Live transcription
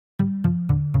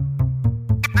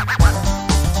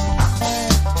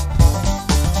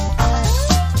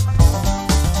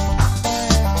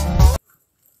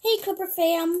Clipper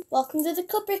fam, welcome to the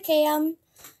Clipper Cam.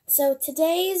 So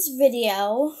today's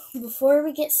video, before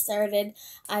we get started,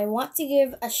 I want to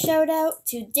give a shout out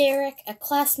to Derek, a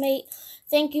classmate.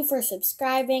 Thank you for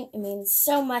subscribing. It means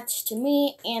so much to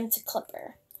me and to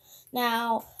Clipper.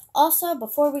 Now, also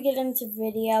before we get into the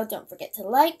video, don't forget to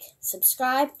like,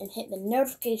 subscribe, and hit the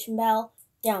notification bell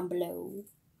down below.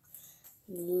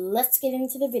 Let's get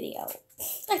into the video.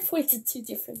 I pointed two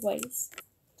different ways.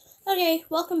 Okay,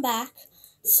 welcome back.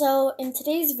 So in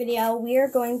today's video, we are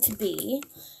going to be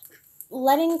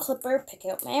letting Clipper pick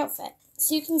out my outfit.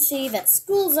 So you can see that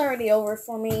school's already over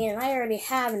for me and I already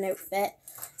have an outfit.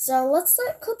 So let's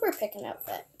let Clipper pick an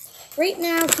outfit. Right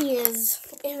now he is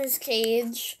in his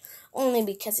cage only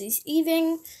because he's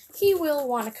eating. He will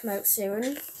want to come out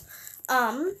soon.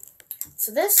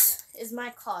 So this is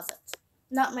my closet.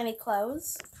 Not many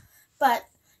clothes, but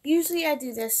usually I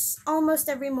do this almost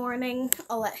every morning.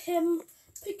 I'll let him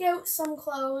pick out some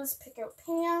clothes, pick out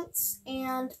pants,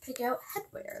 and pick out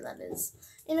headwear that is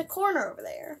in a corner over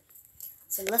there.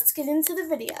 So let's get into the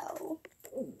video.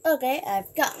 Okay,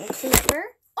 I've gotten Clipper.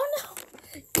 Oh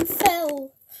no, you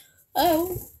fell.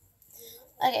 Oh.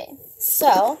 Okay,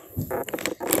 so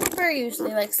Clipper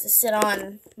usually likes to sit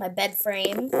on my bed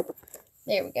frame.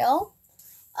 There we go.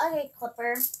 Okay,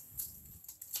 Clipper.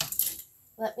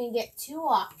 Let me get two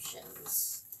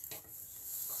options.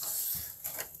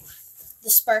 The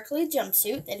sparkly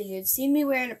jumpsuit that you had seen me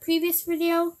wear in a previous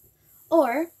video,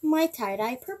 or my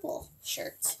tie-dye purple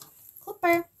shirt.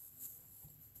 Clipper.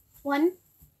 One.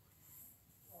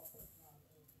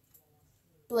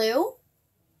 Blue.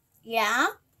 Yeah.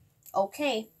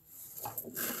 Okay.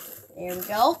 There we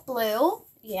go. Blue.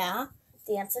 Yeah.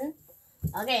 Dancing.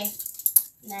 Okay.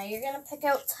 Now you're going to pick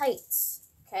out tights.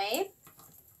 Okay.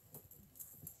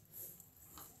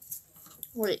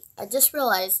 Wait, I just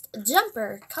realized a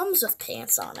jumper comes with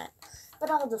pants on it, but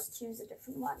I'll just choose a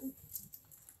different one.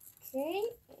 Okay,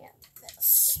 and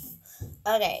this.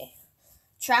 Okay,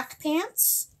 track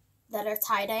pants that are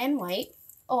tie-dye and white,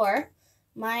 or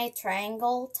my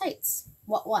triangle tights.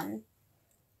 What one?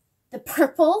 The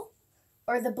purple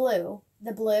or the blue?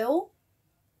 The blue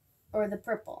or the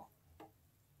purple?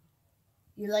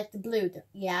 You like the blue?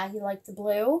 Yeah, you like the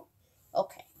blue?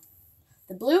 Okay,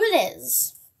 the blue it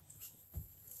is.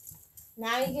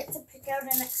 Now you get to pick out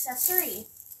an accessory.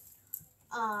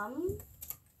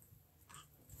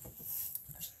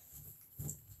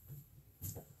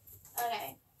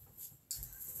 Okay.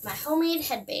 My homemade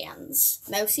headbands.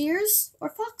 Mouse ears or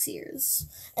fox ears.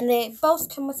 And they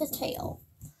both come with a tail.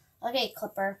 Okay,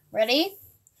 Clipper. Ready?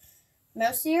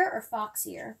 Mouse ear or fox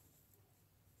ear?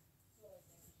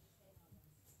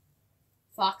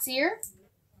 Fox ear?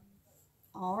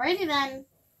 Alrighty then.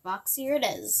 Fox ear it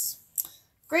is.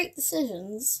 Great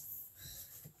decisions.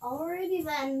 Alrighty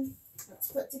then, let's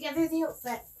put together the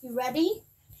outfit. You ready?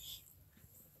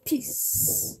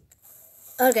 Peace.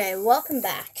 Okay, welcome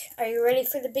back. Are you ready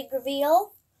for the big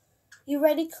reveal? You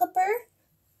ready, Clipper?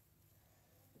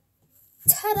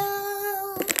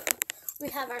 Ta-da! We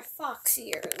have our fox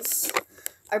ears,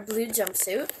 our blue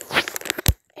jumpsuit,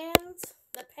 and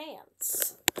the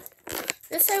pants.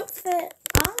 This outfit,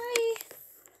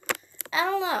 I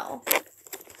don't know.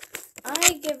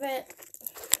 I give it,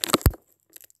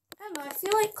 I don't know, I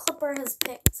feel like Clipper has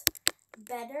picked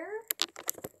better.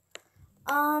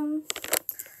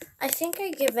 I think I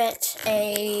give it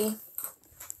a,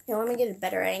 here, let me get a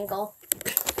better angle.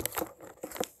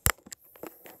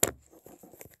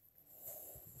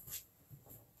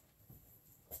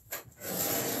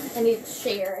 I need to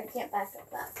share, I can't back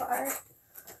up that far.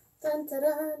 Dun dun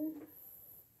dun.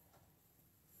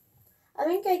 I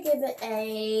think I give it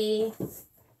a,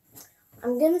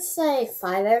 I'm going to say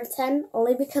 5 out of 10,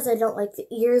 only because I don't like the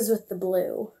ears with the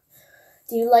blue.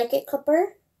 Do you like it,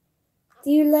 Clipper?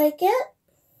 Do you like it?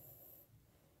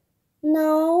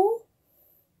 No?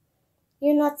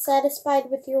 You're not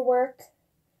satisfied with your work?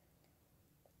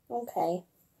 Okay.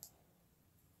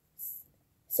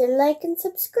 Say like and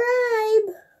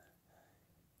subscribe.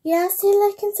 Yeah, say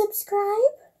like and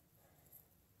subscribe?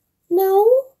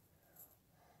 No?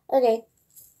 Okay.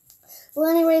 Well,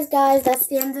 anyways, guys, that's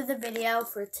the end of the video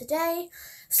for today.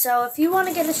 So if you want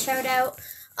to get a shout out,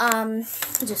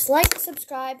 just like,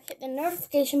 subscribe, hit the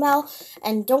notification bell,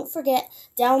 and don't forget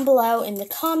down below in the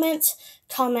comments,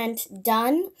 comment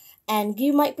done, and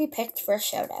you might be picked for a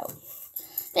shout out.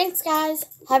 Thanks, guys.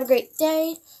 Have a great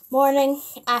day, morning,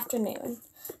 afternoon.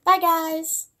 Bye,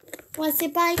 guys. Want to say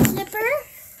bye, Clipper?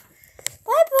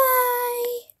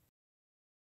 Bye-bye.